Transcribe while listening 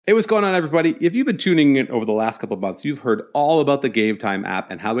Hey, what's going on, everybody? If you've been tuning in over the last couple of months, you've heard all about the Game Time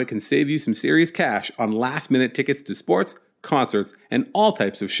app and how it can save you some serious cash on last-minute tickets to sports, concerts, and all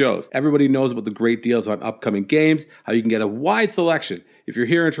types of shows. Everybody knows about the great deals on upcoming games, how you can get a wide selection. If you're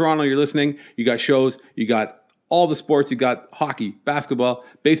here in Toronto, you're listening, you got shows, you got all the sports, you got hockey, basketball,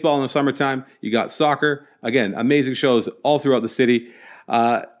 baseball in the summertime, you got soccer. Again, amazing shows all throughout the city.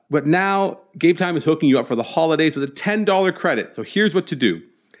 But now, Game Time is hooking you up for the holidays with a $10 credit. So here's what to do.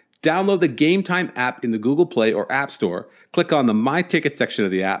 Download the Game Time app in the Google Play or App Store. Click on the My Ticket section of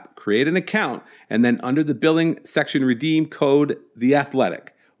the app, create an account, and then under the billing section, redeem code The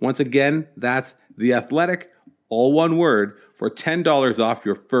Athletic. Once again, that's The Athletic, all one word, for $10 off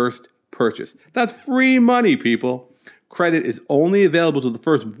your first purchase. That's free money, people. Credit is only available to the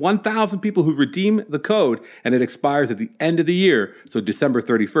first 1,000 people who redeem the code, and it expires at the end of the year, so December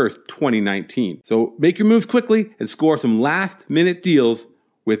 31st, 2019. So make your moves quickly and score some last-minute deals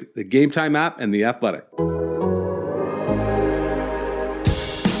with the Game Time app and The Athletic.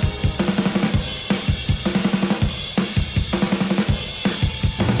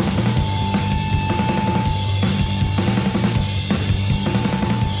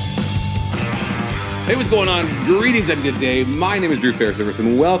 Hey, what's going on? Greetings and good day. My name is Drew Fairservice,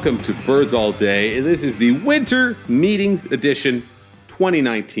 and welcome to Birds All Day. This is the Winter Meetings Edition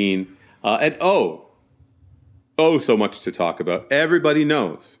 2019. So much to talk about. Everybody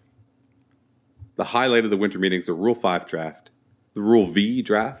knows the highlight of the winter meetings, the Rule 5 draft, the Rule V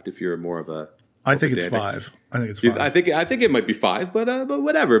draft, if you're more of a... I think it's 5. I think it might be 5, but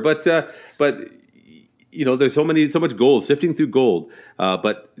whatever. But you know, there's so much gold, sifting through gold.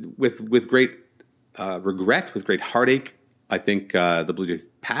 But with great regret, with great heartache, I think the Blue Jays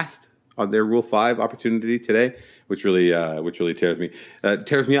passed on their Rule 5 opportunity today, which really tears me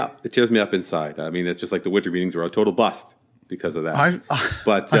up. It tears me up inside. I mean, it's just like the winter meetings were a total bust because of that.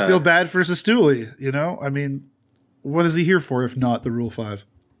 I feel bad for Sestouli, you know? I mean, what is he here for if not the Rule 5?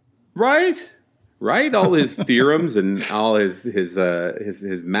 Right? All his theorems and all his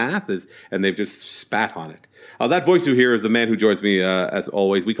math and they've just spat on it. That voice you hear is the man who joins me as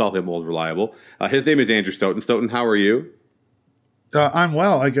always. We call him Old Reliable. His name is Andrew Stoughton. Stoughton, how are you? I'm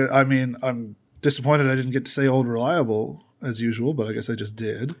well. I'm disappointed I didn't get to say Old Reliable as usual, but I guess I just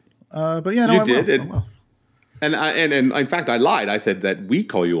did. But yeah, no, I'm did. Well. And in fact, I lied. I said that we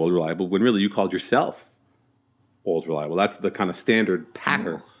call you Old Reliable when really you called yourself Old Reliable. That's the kind of standard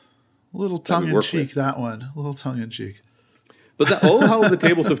pattern. A little tongue-in-cheek, that one. A little tongue-in-cheek. But how the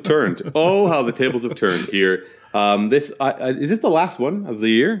tables have turned. Oh, how the tables have turned here. Is this the last one of the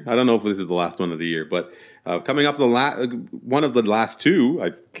year? I don't know if this is the last one of the year, but coming up one of the last two.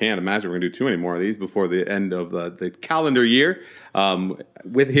 I can't imagine we're going to do too many more of these before the end of the calendar year.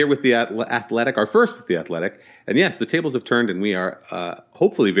 With the Athletic, our first with the Athletic. And yes, the tables have turned, and we are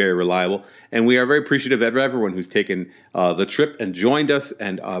hopefully very reliable. And we are very appreciative of everyone who's taken the trip and joined us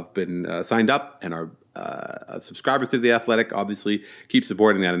and have been signed up and are subscribers to the Athletic. Obviously, keep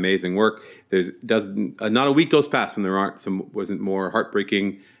supporting that amazing work. Not a week goes past when there wasn't more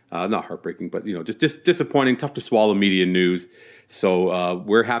heartbreaking. Not heartbreaking, but you know, just disappointing, tough to swallow media news. So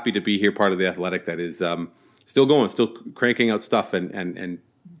we're happy to be here, part of the Athletic that is still going, still cranking out stuff and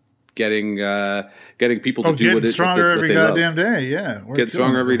getting people to do what getting stronger every goddamn day. Yeah, get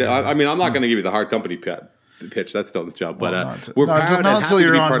stronger every day. I mean, I'm not going to give you the hard company pitch. That's Stoughton's job, but we're proud and happy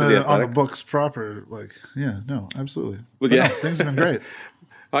to be part of the Athletic. On the books proper. Like, yeah, no, absolutely. Well, yeah, no, things have been great.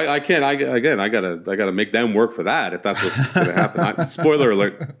 I can't. I gotta make them work for that if that's what's going to happen. Spoiler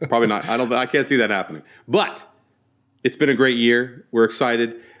alert. Probably not. I can't see that happening. But it's been a great year. We're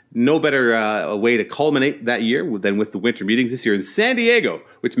excited. No better way to culminate that year than with the winter meetings this year in San Diego,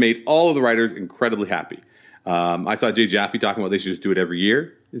 which made all of the writers incredibly happy. I saw Jay Jaffe talking about they should just do it every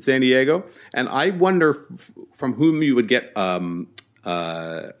year in San Diego, and I wonder from whom you would get a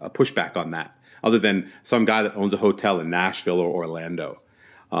pushback on that, other than some guy that owns a hotel in Nashville or Orlando.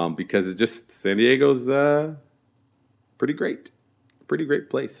 Because it's just San Diego's pretty great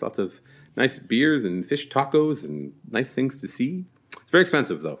place. Lots of nice beers and fish tacos and nice things to see. It's very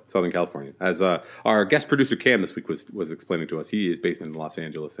expensive though, Southern California. As our guest producer Cam this week was explaining to us, he is based in Los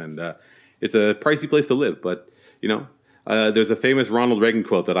Angeles, and it's a pricey place to live. But you know, there's a famous Ronald Reagan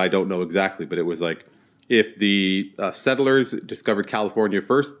quote that I don't know exactly, but it was like, if the settlers discovered California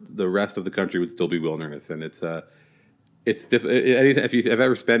first, the rest of the country would still be wilderness, and it's if you've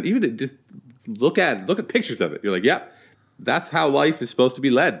ever spent, even just look at pictures of it, you're like, yeah, that's how life is supposed to be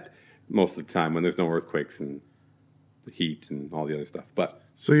led most of the time when there's no earthquakes and the heat and all the other stuff. But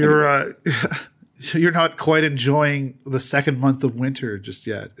so you're not quite enjoying the second month of winter just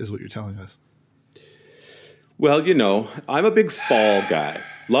yet, is what you're telling us. Well, you know, I'm a big fall guy.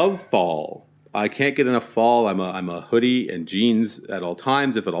 Love fall. I can't get enough fall. I'm a hoodie and jeans at all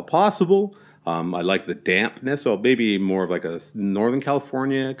times, if at all possible. I like the dampness, so maybe more of like a Northern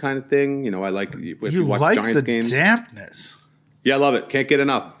California kind of thing. You know, I like if you watch like Giants the games. dampness. Yeah, I love it. Can't get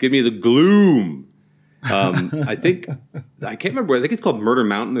enough. Give me the gloom. I think I can't remember. I think it's called Murder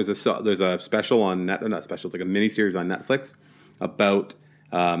Mountain. There's a special on not special. It's like a mini series on Netflix about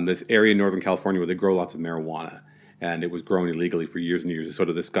this area in Northern California where they grow lots of marijuana, and it was grown illegally for years and years. It's sort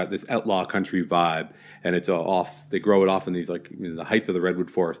of this outlaw country vibe, and it's off. They grow it off in these the heights of the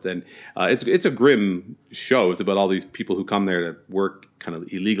redwood forest, and it's a grim show. It's about all these people who come there to work, kind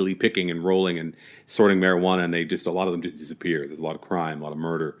of illegally picking and rolling and sorting marijuana, and a lot of them just disappear. There's a lot of crime, a lot of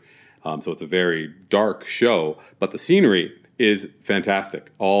murder. So it's a very dark show, but the scenery is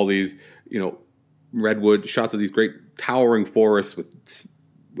fantastic. All these, redwood shots of these great towering forests with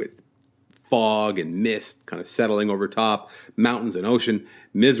fog and mist kind of settling over top, mountains and ocean.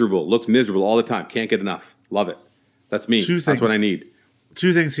 Miserable, looks miserable all the time. Can't get enough. Love it. That's me. That's what I need.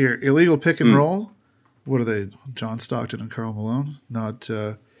 Two things here. Illegal pick and roll. What are they? John Stockton and Karl Malone?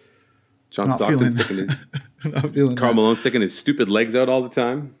 John Stockton Karl Malone sticking his stupid legs out all the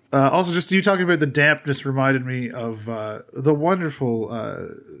time. Also, just you talking about the dampness reminded me of the wonderful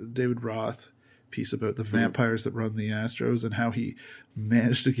David Roth piece about the vampires that run the Astros and how he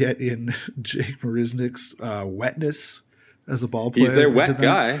managed to get in Jake Marisnick's wetness as a ball player. He's their wet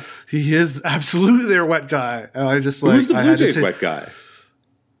guy. He is absolutely their wet guy. Who's the Blue Jays wet guy?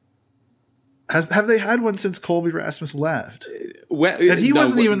 Have they had one since Colby Rasmus left? And he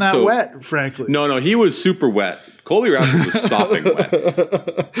wasn't even that wet, frankly. No, he was super wet. Colby Rasmus was sopping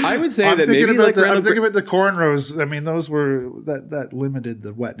wet. I would say I'm thinking about the cornrows. I mean, those were that limited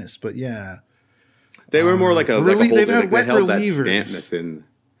the wetness, but yeah, they were more like a whole, they've had wet held relievers. That dampness in.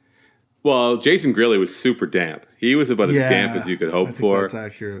 Well, Jason Grilli was super damp. He was about as damp as you could hope for. That's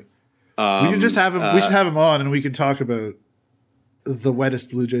accurate. We should just have him. We should have him on, and we can talk about the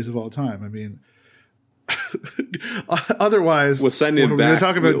wettest Blue Jays of all time. I mean, otherwise, we'll send him back. We're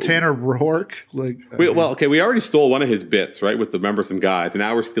talking about Tanner Roark. We already stole one of his bits, right? With the remember some guys, and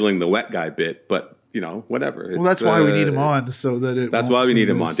now we're stealing the wet guy bit. But whatever. That's why we need him on, so that that's why we need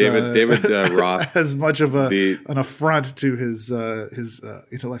him on. David Roth, as much of an affront to his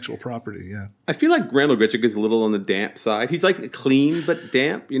intellectual property. Yeah, I feel like Randall Grichuk is a little on the damp side. He's like clean but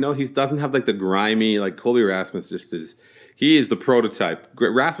damp. He doesn't have like the grimy like Colby Rasmus. Just is. He is the prototype.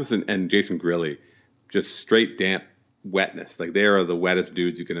 Rasmus and Jason Grilli, just straight damp wetness. Like they are the wettest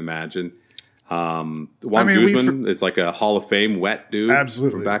dudes you can imagine. Juan Guzman is like a Hall of Fame wet dude.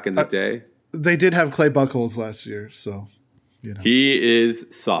 Absolutely. From back in the day. They did have Clay Buchholz last year, so he is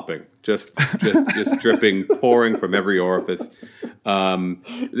sopping, just dripping, pouring from every orifice.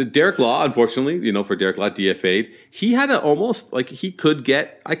 Derek Law, unfortunately, for Derek Law, DFA'd. He had almost like he could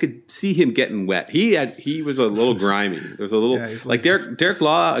get. I could see him getting wet. He was a little grimy. There's a little like Derek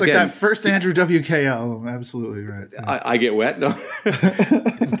Law. It's again, like that first Andrew WK album. Absolutely right. Yeah. I get wet. No.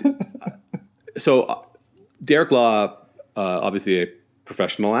 So Derek Law, obviously a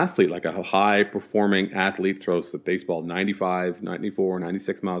professional athlete, like a high-performing athlete, throws the baseball 95, 94,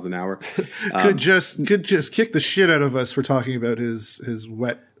 96 miles an hour. Could just kick the shit out of us for talking about his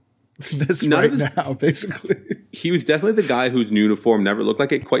wetness now, basically. He was definitely the guy whose uniform never looked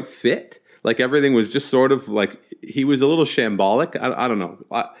like it quite fit. Like everything was just sort of like he was a little shambolic. I don't know.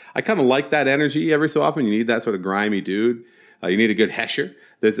 I kind of like that energy every so often. You need that sort of grimy dude. You need a good hesher.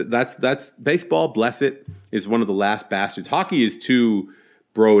 That's baseball. Bless it, is one of the last bastards. Hockey is too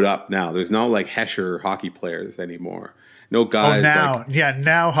broed up now. There's no like hesher hockey players anymore. No guys. Oh, now,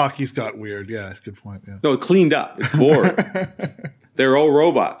 now hockey's got weird. Yeah, good point. Yeah. No, it cleaned up. It's boring. They're all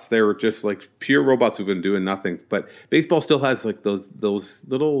robots. They were just like pure robots who've been doing nothing. But baseball still has like those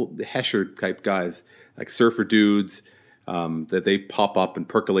little hesher type guys, like surfer dudes, that they pop up and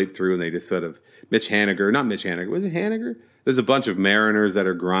percolate through, and they just sort of not Mitch Haniger. Was it Haniger? There's a bunch of Mariners that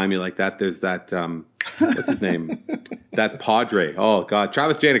are grimy like that. There's that, what's his name? That Padre. Oh, God.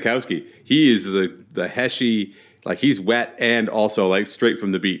 Travis Janikowski. He is the heshy, like he's wet and also like straight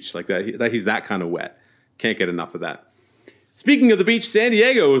from the beach. Like that. He's that kind of wet. Can't get enough of that. Speaking of the beach, San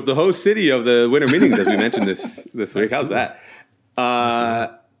Diego is the host city of the winter meetings, as we mentioned this week. How's that?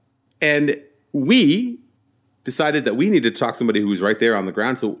 And we decided that we needed to talk to somebody who's right there on the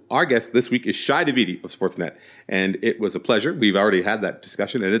ground. So our guest this week is Shi Davidi of Sportsnet. And it was a pleasure. We've already had that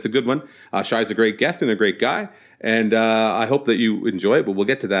discussion, and it's a good one. Shi's a great guest and a great guy. And I hope that you enjoy it, but we'll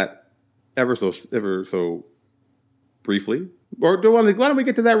get to that ever so briefly. Or why don't we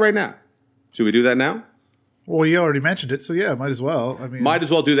get to that right now? Should we do that now? Well, you already mentioned it, so yeah, might as well. Might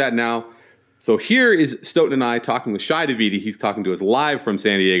as well do that now. So here is Stoughton and I talking with Shi Davidi. He's talking to us live from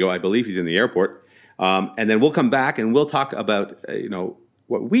San Diego. I believe he's in the airport. And then we'll come back and we'll talk about,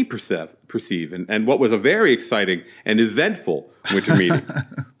 what we perceive and what was a very exciting and eventful winter meetings.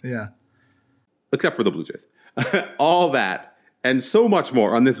 Yeah. Except for the Blue Jays. All that and so much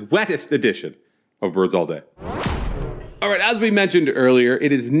more on this wettest edition of Birds All Day. All right, as we mentioned earlier,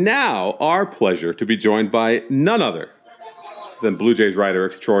 it is now our pleasure to be joined by none other than Blue Jays writer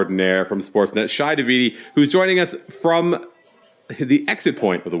extraordinaire from Sportsnet, Shi Davidi, who's joining us from the exit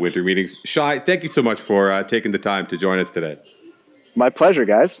point of the winter meetings. Shi, thank you so much for taking the time to join us today. My pleasure,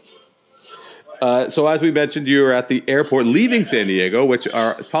 guys. So as we mentioned, you were at the airport leaving San Diego, which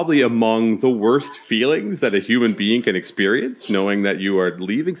is probably among the worst feelings that a human being can experience, knowing that you are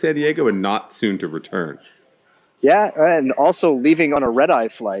leaving San Diego and not soon to return. Yeah, and also leaving on a red-eye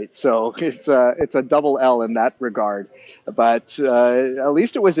flight, so it's a double L in that regard. But at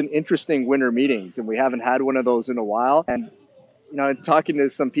least it was an interesting winter meetings, and we haven't had one of those in a while. And talking to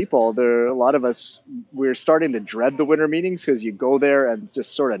some people, a lot of us, we're starting to dread the winter meetings because you go there and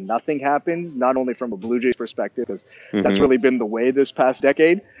just sort of nothing happens, not only from a Blue Jays perspective, because that's really been the way this past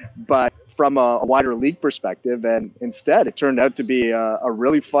decade, but from a wider league perspective. And instead, it turned out to be a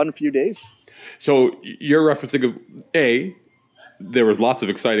really fun few days. So you're referencing of A, there was lots of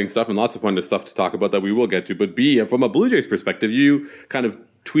exciting stuff and lots of fun stuff to talk about that we will get to. But B, from a Blue Jays perspective, you kind of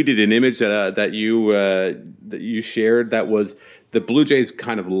tweeted an image that you shared that was the Blue Jays'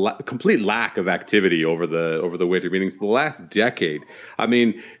 kind of complete lack of activity over the winter meetings the last decade. I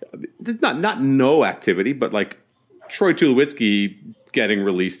mean, there's not no activity, but like Troy Tulowitzki getting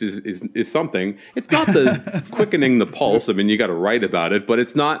released is something. It's not the quickening the pulse. I mean, you got to write about it, but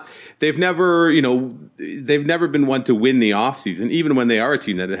it's not. They've never been one to win the offseason, even when they are a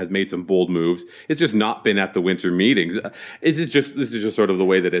team that has made some bold moves. It's just not been at the winter meetings. This is just sort of the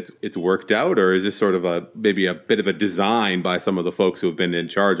way that it's worked out, or is this sort of maybe a bit of a design by some of the folks who have been in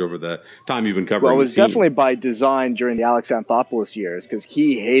charge over the time you've been covering? Well, it was definitely by design during the Alex Anthopoulos years, because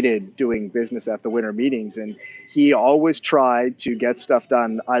he hated doing business at the winter meetings, and he always tried to get stuff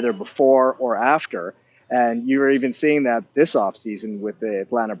done either before or after. And you're even seeing that this offseason with the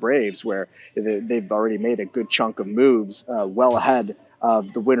Atlanta Braves, where they've already made a good chunk of moves well ahead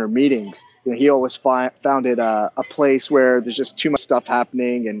of the winter meetings. He always found it a place where there's just too much stuff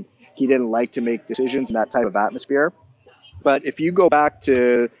happening, and he didn't like to make decisions in that type of atmosphere. But if you go back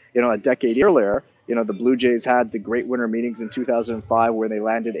to a decade earlier, the Blue Jays had the great winter meetings in 2005 where they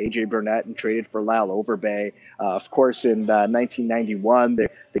landed A.J. Burnett and traded for Lyle Overbay. Of course, in 1991, they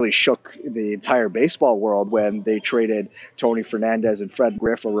really shook the entire baseball world when they traded Tony Fernandez and Fred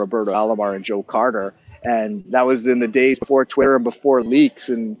Griff or Roberto Alomar and Joe Carter. And that was in the days before Twitter and before leaks.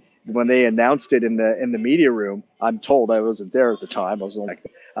 And when they announced it in the media room, I'm told, I wasn't there at the time. I was only,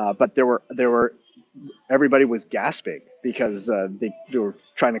 but there were everybody was gasping because they were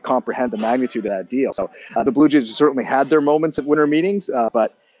trying to comprehend the magnitude of that deal. So the Blue Jays certainly had their moments at winter meetings,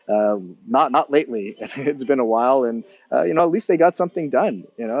 but not lately. It's been a while, and at least they got something done.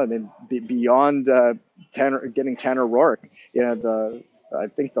 I mean, beyond getting Tanner Roark, I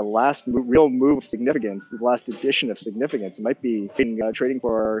think the last real move of significance, the last addition of significance, might be trading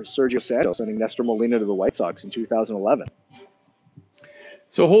for Sergio Santos, sending Nestor Molina to the White Sox in 2011.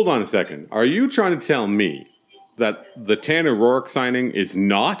 So hold on a second. Are you trying to tell me that the Tanner Roark signing is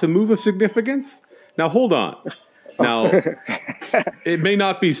not a move of significance? Now, hold on. Now, it may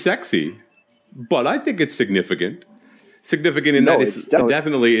not be sexy, but I think it's significant. Significant in that it's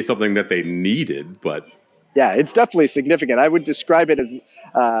definitely something that they needed, but... Yeah, it's definitely significant. I would describe it as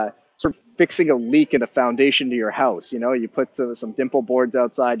sort of fixing a leak in the foundation to your house. You put some dimple boards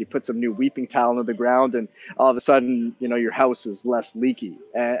outside, you put some new weeping tile into the ground, and all of a sudden, your house is less leaky.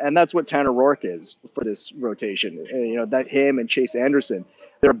 And that's what Tanner Roark is for this rotation. That him and Chase Anderson,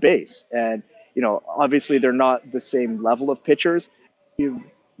 they're a base. And, obviously they're not the same level of pitchers. You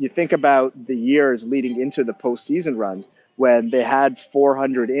think about the years leading into the postseason runs when they had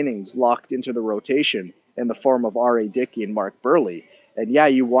 400 innings locked into the rotation in the form of R.A. Dickey and Mark Burley. And yeah,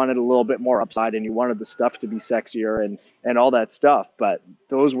 you wanted a little bit more upside and you wanted the stuff to be sexier and all that stuff. But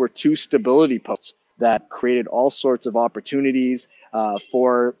those were two stability posts that created all sorts of opportunities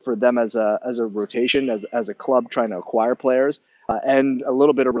for them as a rotation, as a club trying to acquire players, and a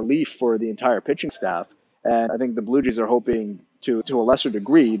little bit of relief for the entire pitching staff. And I think the Blue Jays are hoping to a lesser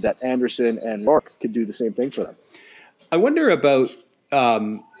degree that Anderson and Roark could do the same thing for them. I wonder about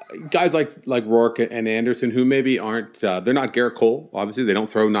guys like Roark and Anderson, who maybe aren't, they're not Garrett Cole. Obviously, they don't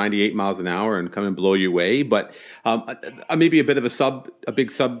throw 98 miles an hour and come and blow you away. But maybe a bit of a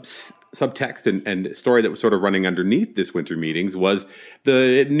big subtext and story that was sort of running underneath this winter meetings was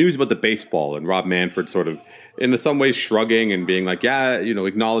the news about the baseball and Rob Manfred sort of in some ways shrugging and being like, yeah,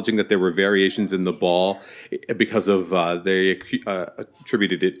 acknowledging that there were variations in the ball because of they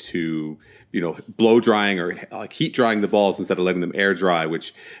attributed it to blow drying or like heat drying the balls instead of letting them air dry,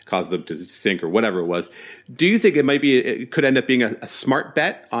 which caused them to sink or whatever it was. Do you think it could end up being a smart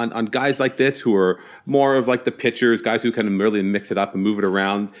bet on guys like this who are more of like the pitchers, guys who kind of really mix it up and move it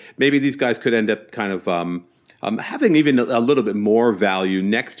around? Maybe these guys could end up kind of having even a little bit more value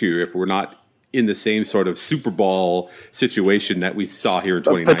next year if we're not in the same sort of Super Bowl situation that we saw here in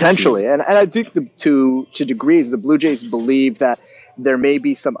 2019. Potentially. And I think to degrees, the Blue Jays believe that there may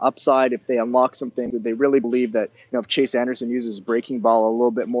be some upside if they unlock some things. That they really believe that if Chase Anderson uses breaking ball a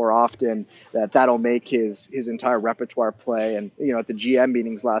little bit more often, that'll make his entire repertoire play. And at the GM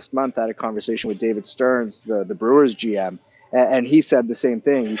meetings last month, I had a conversation with David Stearns, the Brewers GM, and he said the same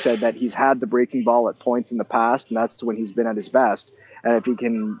thing. He said that he's had the breaking ball at points in the past, and that's when he's been at his best. And if he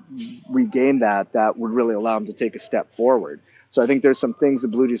can regain that would really allow him to take a step forward. So I think there's some things the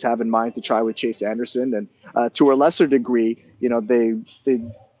Blue Jays have in mind to try with Chase Anderson, and to a lesser degree, they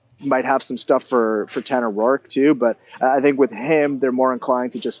might have some stuff for Tanner Roark too. But I think with him, they're more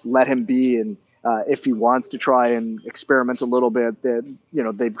inclined to just let him be, and if he wants to try and experiment a little bit, that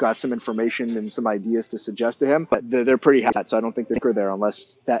they've got some information and some ideas to suggest to him. But they're pretty happy, so I don't think they're there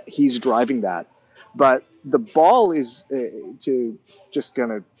unless that he's driving that. But the ball is to just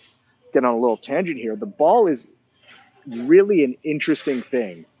gonna get on a little tangent here. The ball is really an interesting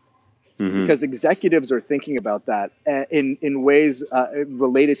thing because executives are thinking about that in ways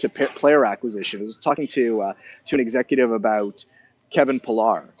related to player acquisition. I was talking to an executive about Kevin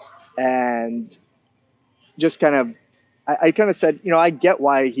Pillar, and just kind of I kind of said, I get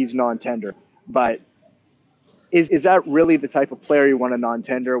why he's non-tender, but is that really the type of player you want to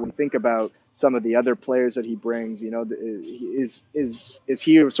non-tender? When you think about some of the other players that he brings, is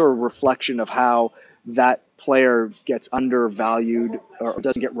he a sort of reflection of how that player gets undervalued or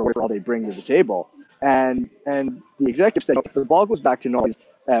doesn't get rewarded for all they bring to the table? And the executive said, if the ball goes back to noise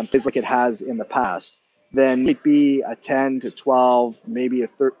and plays like it has in the past, then he'd be a 10 to 12, maybe a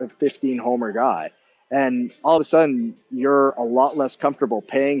 15 homer guy. And all of a sudden, you're a lot less comfortable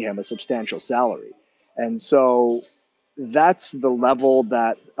paying him a substantial salary. And so that's the level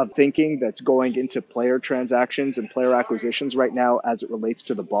of thinking that's going into player transactions and player acquisitions right now as it relates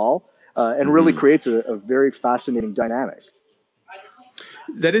to the ball, and really creates a very fascinating dynamic.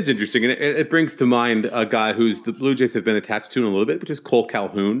 That is interesting. And it brings to mind a guy who's the Blue Jays have been attached to in a little bit, which is Cole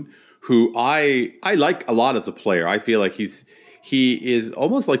Calhoun, who I like a lot as a player. I feel like he is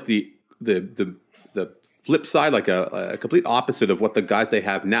almost like the flip side, like a complete opposite of what the guys they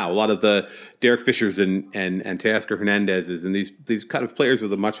have now. A lot of the Derek Fishers and Teoscar Hernandez's and these kind of players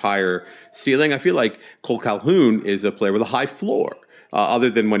with a much higher ceiling. I feel like Cole Calhoun is a player with a high floor. Other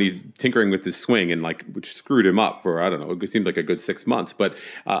than when he's tinkering with his swing and which screwed him up for, I don't know, it seemed like a good 6 months. But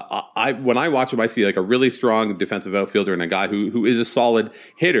when I watch him, I see like a really strong defensive outfielder and a guy who is a solid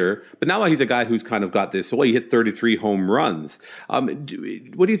hitter. But now he's a guy who's kind of got this, he hit 33 home runs. What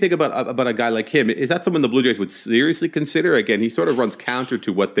do you think about a guy like him? Is that someone the Blue Jays would seriously consider? Again, he sort of runs counter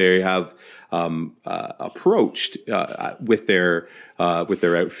to what they have approached with their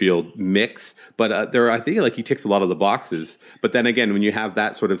outfield mix, but I think like he ticks a lot of the boxes. But then again, when you have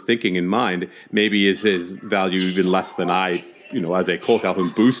that sort of thinking in mind, maybe is his value even less than I, as a Cole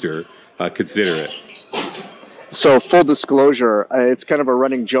Calhoun booster, consider it. So full disclosure, it's kind of a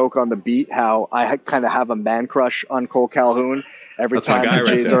running joke on the beat how I kind of have a man crush on Cole Calhoun. That's my guy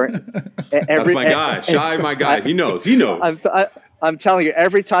right there. That's my guy. Shy, my guy. He knows. I'm telling you,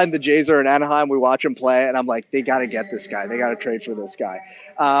 every time the Jays are in Anaheim, we watch him play, and I'm like, they got to get this guy. They got to trade for this guy.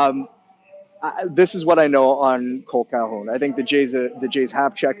 This is what I know on Cole Calhoun. I think the Jays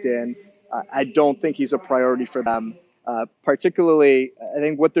have checked in. I don't think he's a priority for them. Particularly, I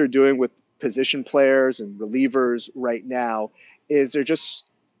think what they're doing with position players and relievers right now is they're just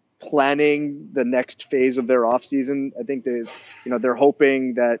planning the next phase of their offseason. I think they're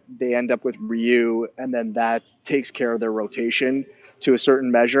hoping that they end up with Ryu, and then that takes care of their rotation to a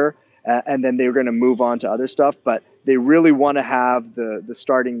certain measure, and then they're going to move on to other stuff. But they really want to have the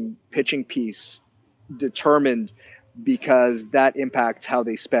starting pitching piece determined, because that impacts how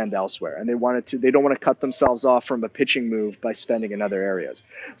they spend elsewhere, and they don't want to cut themselves off from a pitching move by spending in other areas.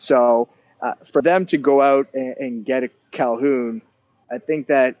 So for them to go out and get a Calhoun, I think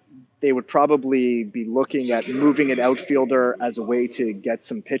that they would probably be looking at moving an outfielder as a way to get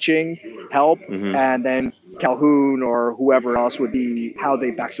some pitching help, and then Calhoun or whoever else would be how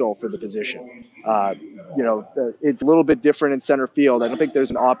they backfill for the position. it's a little bit different in center field. I don't think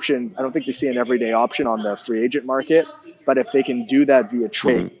there's an option. I don't think they see an everyday option on the free agent market. But if they can do that via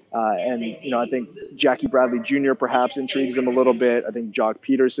trade, I think Jackie Bradley Jr. perhaps intrigues them a little bit. I think Jock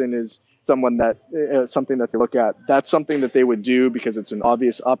Peterson is someone that something that they look at. That's something that they would do because it's an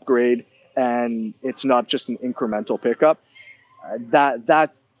obvious upgrade and it's not just an incremental pickup.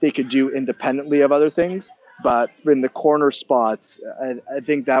 That they could do independently of other things. But in the corner spots, I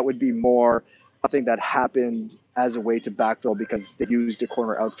think that would be more something that happened as a way to backfill because they used a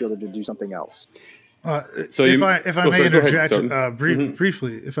corner outfielder to do something else. If I may interject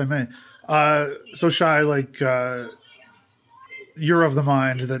briefly, if I may. So Shai, you're of the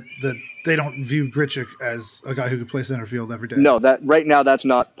mind that they don't view Grichuk as a guy who could play center field every day. No, that right now that's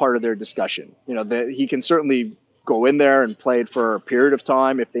not part of their discussion. He can certainly go in there and play it for a period of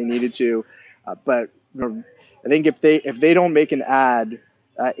time if they needed to, but I think if they don't make an ad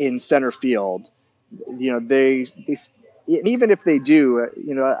in center field, they even if they do,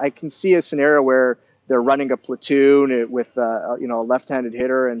 I can see a scenario where they're running a platoon with a left-handed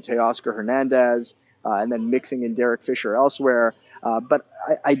hitter and Teoscar Hernandez, and then mixing in Derek Fisher elsewhere. But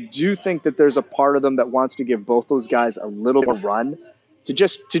I do think that there's a part of them that wants to give both those guys a little more run to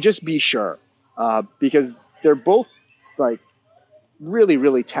just be sure, because they're both really,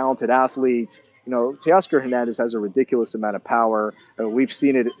 really talented athletes. Teoscar Hernandez has a ridiculous amount of power. We've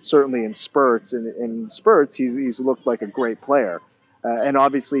seen it certainly in spurts, and in spurts he's looked like a great player. And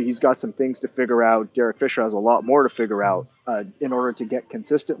obviously he's got some things to figure out. Derek Fisher has a lot more to figure out in order to get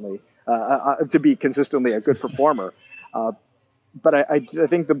to be consistently a good performer. But I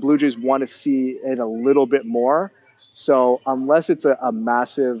think the Blue Jays want to see it a little bit more. So unless it's a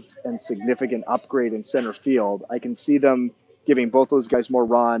massive and significant upgrade in center field, I can see them giving both those guys more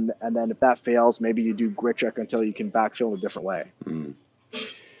run. And then if that fails, maybe you do Grichuk until you can backfill in a different way. Mm.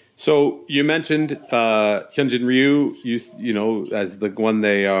 So you mentioned Hyunjin Ryu, as the one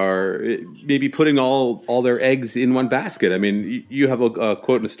they are maybe putting all their eggs in one basket. I mean, you have a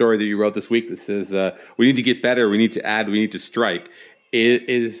quote in a story that you wrote this week that says, "We need to get better. We need to add. We need to strike."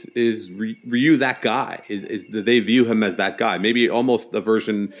 Is Ryu that guy? Is do they view him as that guy? Maybe almost a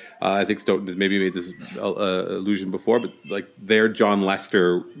version. I think Stoughton has maybe made this allusion before, but like they're John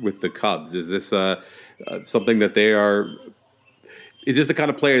Lester with the Cubs. Is this something that they are? Is this the kind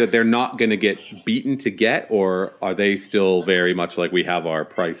of player that they're not going to get beaten to get, or are they still very much like we have our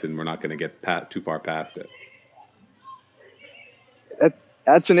price and we're not going to get too far past it?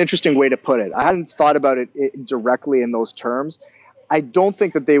 That's an interesting way to put it. I hadn't thought about it directly in those terms. I don't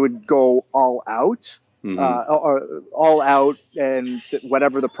think that they would go all out, or all out, and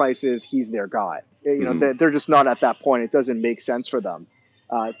whatever the price is, he's their guy. They're just not at that point. It doesn't make sense for them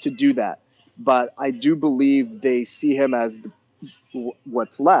to do that. But I do believe they see him as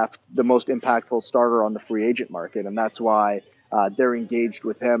what's left, the most impactful starter on the free agent market, and that's why they're engaged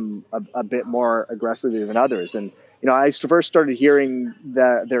with him a bit more aggressively than others. And I first started hearing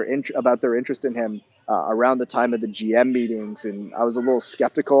about their interest in him around the time of the GM meetings, and I was a little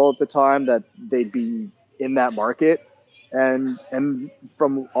skeptical at the time that they'd be in that market. And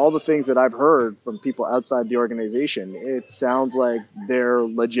from all the things that I've heard from people outside the organization, it sounds like they're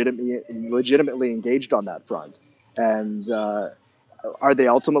legitimately engaged on that front. And are they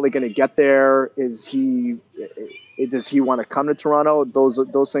ultimately going to get there? Does he want to come to Toronto?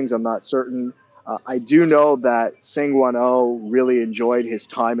 Those things I'm not certain. I do know that Seung-Won Oh really enjoyed his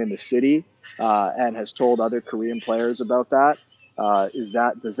time in the city and has told other Korean players about that. Does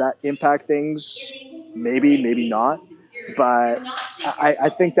that impact things? Maybe not. But I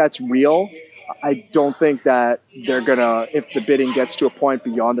think that's real. I don't think that they're going to, if the bidding gets to a point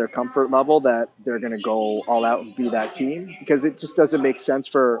beyond their comfort level, that they're going to go all out and be that team, because it just doesn't make sense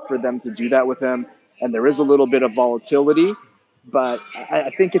for them to do that with him. And there is a little bit of volatility. But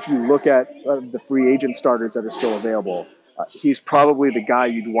I think if you look at the free agent starters that are still available, he's probably the guy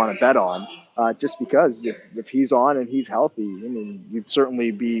you'd want to bet on, just because if he's on and he's healthy, I mean, you'd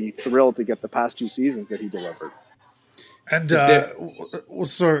certainly be thrilled to get the past 2 seasons that he delivered. And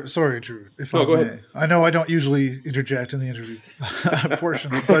sorry, Drew. If I go may, ahead. I know I don't usually interject in the interview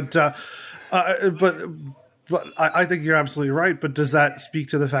portion, but I think you're absolutely right. But does that speak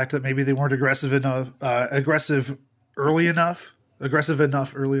to the fact that maybe they weren't aggressive enough early enough?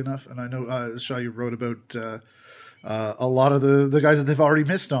 And I know Shai, you wrote about a lot of the guys that they've already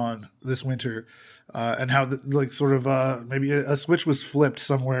missed on this winter, and how maybe a switch was flipped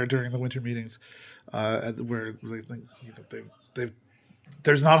somewhere during the winter meetings. Where they think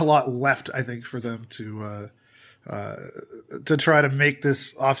there's not a lot left, I think, for them to try to make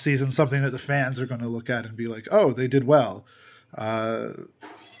this offseason something that the fans are going to look at and be like, oh, they did well.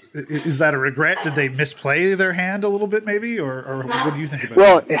 is that a regret? Did they misplay their hand a little bit, maybe, or what do you think about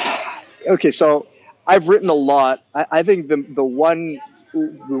Well, that? okay, so I've written a lot. I think the one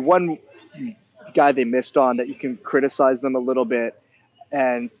guy they missed on that you can criticize them a little bit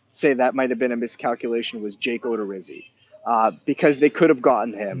and say that might have been a miscalculation was Jake Odorizzi, because they could have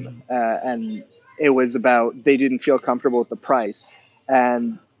gotten him, and it was about they didn't feel comfortable with the price,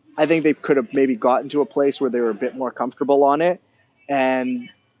 and I think they could have maybe gotten to a place where they were a bit more comfortable on it, and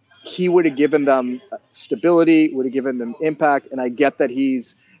he would have given them stability, would have given them impact, and I get that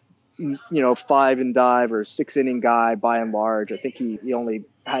he's 5 and dive or 6 inning guy by and large. I think he only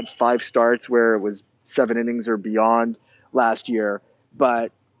had 5 starts where it was 7 innings or beyond last year,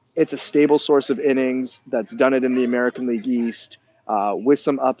 but it's a stable source of innings that's done it in the American League East, with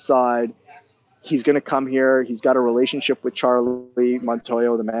some upside. He's going to come here. He's got a relationship with Charlie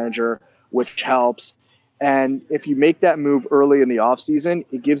Montoyo, the manager, which helps. And if you make that move early in the offseason,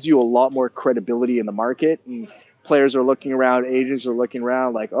 it gives you a lot more credibility in the market. And players are looking around, agents are looking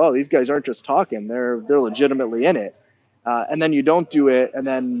around like, oh, these guys aren't just talking. They're legitimately in it. And then you don't do it, and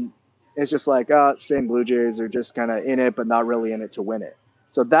then it's just like, same Blue Jays are just kind of in it, but not really in it to win it.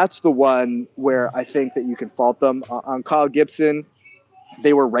 So that's the one where I think that you can fault them. On Kyle Gibson,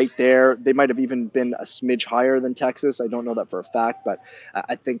 they were right there. They might have even been a smidge higher than Texas. I don't know that for a fact, but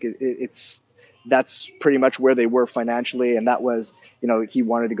I think that's pretty much where they were financially. And that was, he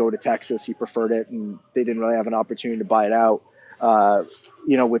wanted to go to Texas. He preferred it, and they didn't really have an opportunity to buy it out.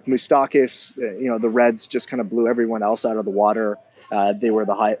 With Moustakas, the Reds just kind of blew everyone else out of the water. They were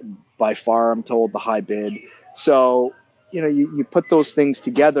by far, I'm told, the high bid. So, you put those things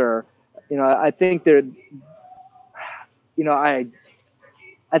together, I think they're,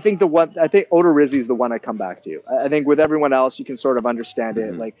 I think Odorizzi is the one I come back to. I think with everyone else, you can sort of understand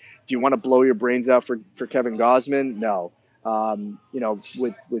it. Like, do you want to blow your brains out for Kevin Gausman? No.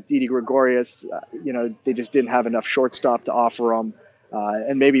 With Didi Gregorius, they just didn't have enough shortstop to offer him.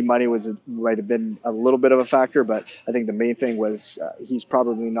 And maybe money might have been a little bit of a factor, but I think the main thing was he's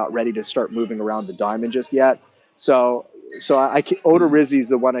probably not ready to start moving around the diamond just yet. So Odorizzi is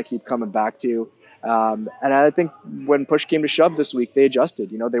the one I keep coming back to. And I think when push came to shove this week, they adjusted.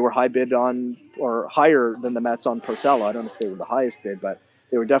 They were high bid on, or higher than the Mets on Porcello. I don't know if they were the highest bid, but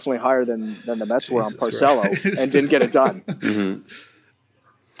they were definitely higher than the Mets were on Porcello, and didn't get it done. Mm-hmm.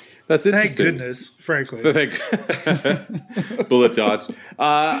 That's interesting. Thank goodness, frankly. Bullet dodge.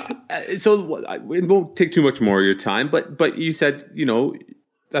 So it won't take too much more of your time, but you said,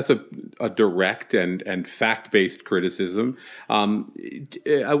 that's a direct and fact-based criticism.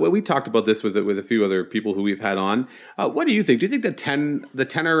 We talked about this with a few other people who we've had on. What do you think? Do you think the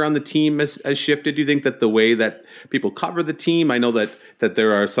tenor around the team has shifted? Do you think that the way that people cover the team? I know that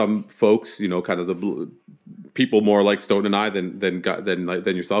there are some folks, kind of the people more like Stone and I than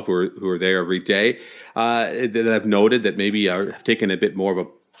yourself who are there every day, that have noted that maybe have taken a bit more of a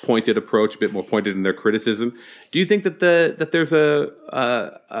pointed approach, a bit more pointed in their criticism. Do you think that there's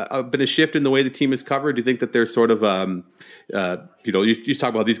been a shift in the way the team is covered? Do you think that there's sort of you talk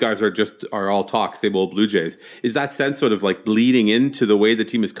about these guys are all talk, same old Blue Jays. Is that sense sort of like bleeding into the way the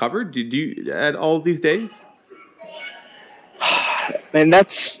team is covered? Do you at all these days? And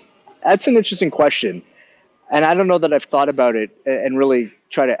that's an interesting question. And I don't know that I've thought about it and really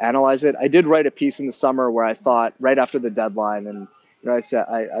try to analyze it. I did write a piece in the summer where I thought right after the deadline, and I said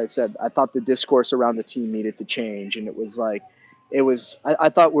I thought the discourse around the team needed to change, and I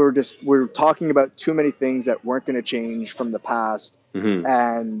thought we're talking about too many things that weren't going to change from the past,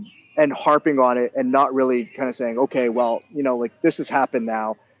 and harping on it and not really kind of saying, okay, well, this has happened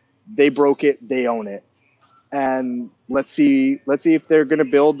now. They broke it, they own it. And let's see if they're going to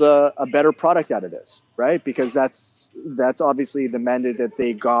build a better product out of this, right? Because that's obviously the mandate that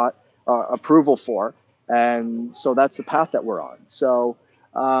they got approval for, and so that's the path that we're on. So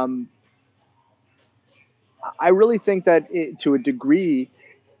I really think that to a degree,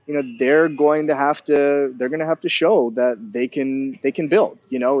 they're going to have to show that they can build.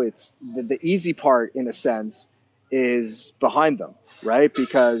 It's the easy part in a sense is behind them, right?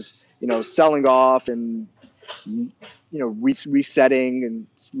 Because selling off and resetting and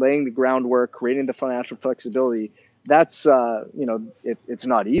laying the groundwork, creating the financial flexibility, that's it's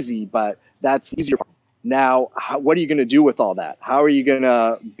not easy, but that's easier. Now, what are you going to do with all that? How are you going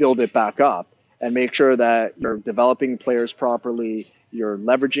to build it back up and make sure that you're developing players properly, you're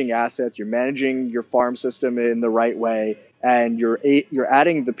leveraging assets, you're managing your farm system in the right way, and you're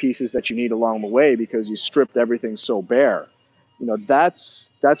adding the pieces that you need along the way because you stripped everything so bare?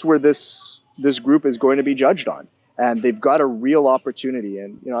 That's where this group is going to be judged on. and they've got a real opportunity.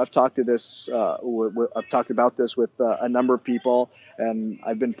 And I've talked to this, I've talked about this with a number of people, and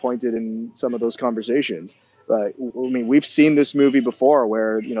I've been pointed in some of those conversations. But I mean, we've seen this movie before,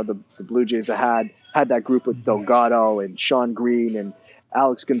 where the Blue Jays had that group with Delgado and Sean Green and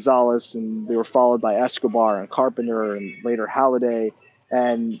Alex Gonzalez, and they were followed by Escobar and Carpenter and later Halladay,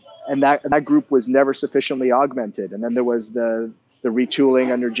 and that group was never sufficiently augmented. And then there was the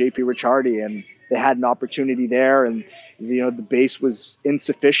retooling under JP Ricciardi, and they had an opportunity there, and the base was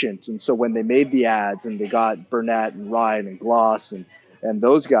insufficient. And so when they made the ads and they got Burnett and Ryan and Gloss and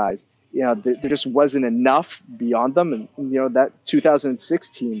those guys, there just wasn't enough beyond them. And that 2006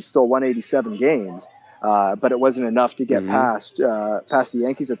 team still won 87 games, but it wasn't enough to get past the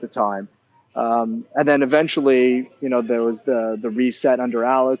Yankees at the time. And then eventually, there was the reset under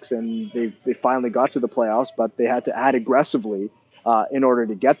Alex, and they finally got to the playoffs, but they had to add aggressively in order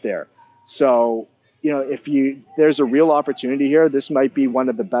to get there. So, there's a real opportunity here. This might be one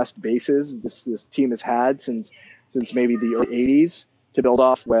of the best bases this team has had since maybe the early 80s to build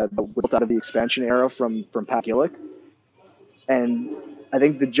off with built out of the expansion era from Pat Gillick. And I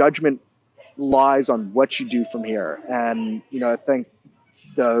think the judgment lies on what you do from here. And, I think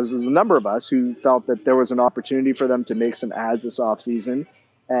there's a number of us who felt that there was an opportunity for them to make some ads this offseason.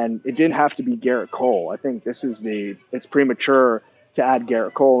 And it didn't have to be Garrett Cole. I think it's premature to add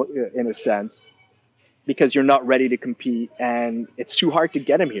Garrett Cole in a sense, because you're not ready to compete and it's too hard to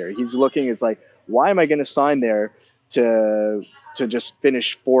get him here. He's looking, it's like, why am I going to sign there to just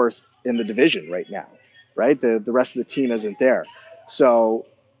finish fourth in the division right now, right? The rest of the team isn't there. So,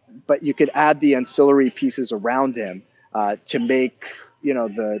 but you could add the ancillary pieces around him to make,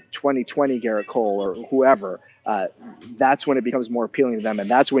 the 2020 Garrett Cole or whoever, that's when it becomes more appealing to them. And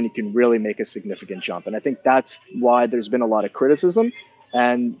that's when you can really make a significant jump. And I think that's why there's been a lot of criticism.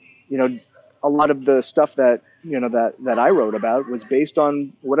 And, a lot of the stuff that, that I wrote about was based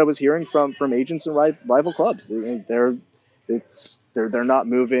on what I was hearing from agents and rival clubs. They're not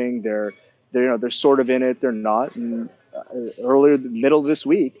moving. They're sort of in it. They're not. And earlier, the middle of this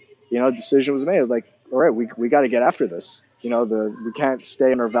week, a decision was made. Like, all right, we got to get after this. We can't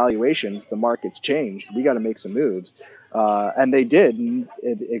stay in our valuations. The market's changed. We got to make some moves. And they did. And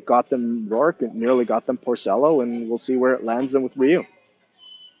it got them Rourke. It nearly got them Porcello. And we'll see where it lands them with Ryu.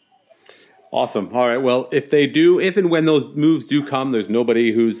 Awesome. All right. Well, if and when those moves do come, there's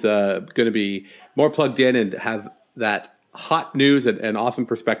nobody who's going to be more plugged in and have that hot news and awesome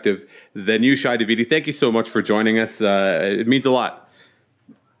perspective than you, Shi Davidi. Thank you so much for joining us. It means a lot.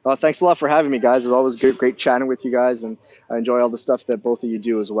 Well, thanks a lot for having me, guys. It's always great chatting with you guys, and I enjoy all the stuff that both of you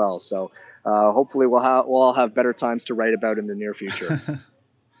do as well. So hopefully we'll all have better times to write about in the near future.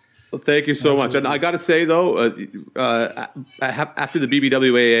 Well, thank you so much. And I got to say, though, after the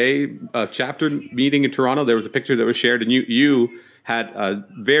BBWAA chapter meeting in Toronto, there was a picture that was shared, and you had a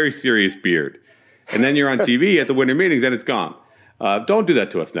very serious beard. And then you're on TV at the winter meetings, and it's gone. Don't do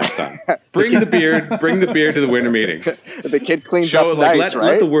that to us next time. Bring the beard to the winter meetings. The kid cleans up nice,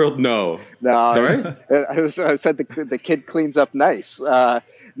 right? Let the world know. No, sorry. I said the kid cleans up nice.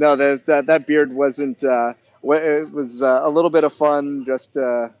 No, that beard wasn't. It was a little bit of fun, just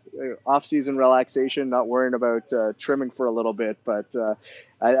off-season relaxation, not worrying about trimming for a little bit. But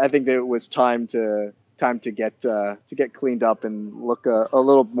I think that it was time to get cleaned up and look a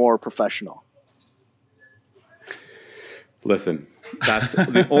little more professional. Listen, that's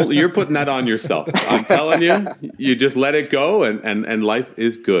you're putting that on yourself. I'm telling you, you just let it go, and life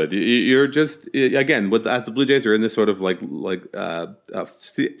is good. You're just, again, as the Blue Jays are in this sort of like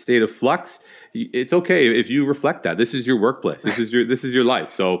state of flux, it's okay if you reflect that. This is your workplace. This is your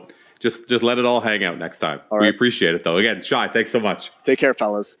life. So just let it all hang out next time. All right. We appreciate it, though. Again, Shi, thanks so much. Take care,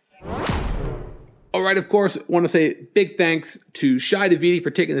 fellas. All right, of course, want to say big thanks to Shi Davidi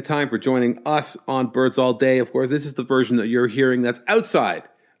for taking the time for joining us on Birds All Day. Of course, this is the version that you're hearing that's outside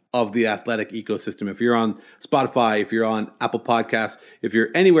of the Athletic ecosystem. If you're on Spotify, if you're on Apple Podcasts, if you're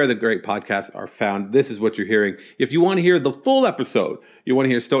anywhere that great podcasts are found, this is what you're hearing. If you want to hear the full episode, you want to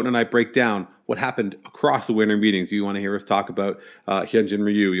hear Stoughton and I break down what happened across the winter meetings. You want to hear us talk about Hyunjin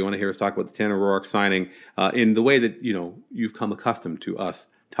Ryu. You want to hear us talk about the Tanner Roark signing in the way that you've come accustomed to us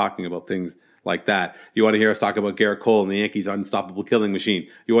talking about things like that. You want to hear us talk about Garrett Cole and the Yankees' unstoppable killing machine.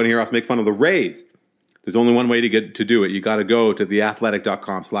 You want to hear us make fun of the Rays. There's only one way to do it. You got to go to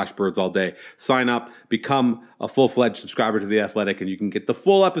theathletic.com/birdsallday. Sign up, become a full-fledged subscriber to The Athletic, and you can get the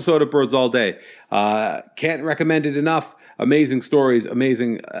full episode of Birds All Day. Can't recommend it enough. Amazing stories,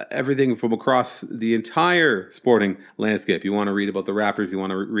 amazing everything from across the entire sporting landscape. You want to read about the Raptors. You want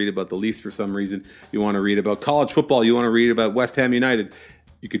to read about the Leafs for some reason. You want to read about college football. You want to read about West Ham United.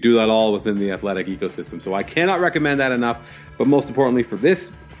 You could do that all within the Athletic ecosystem. So I cannot recommend that enough. But most importantly,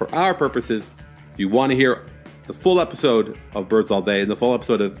 for our purposes, if you want to hear the full episode of Birds All Day and the full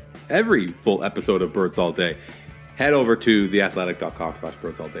episode of every full episode of Birds All Day, head over to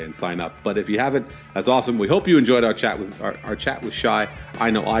theathletic.com/birdsallday and sign up. But if you haven't, that's awesome. We hope you enjoyed our chat with Shai.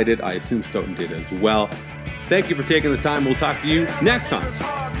 I know I did. I assume Stoughton did as well. Thank you for taking the time. We'll talk to you next time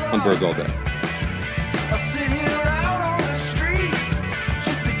on Birds All Day.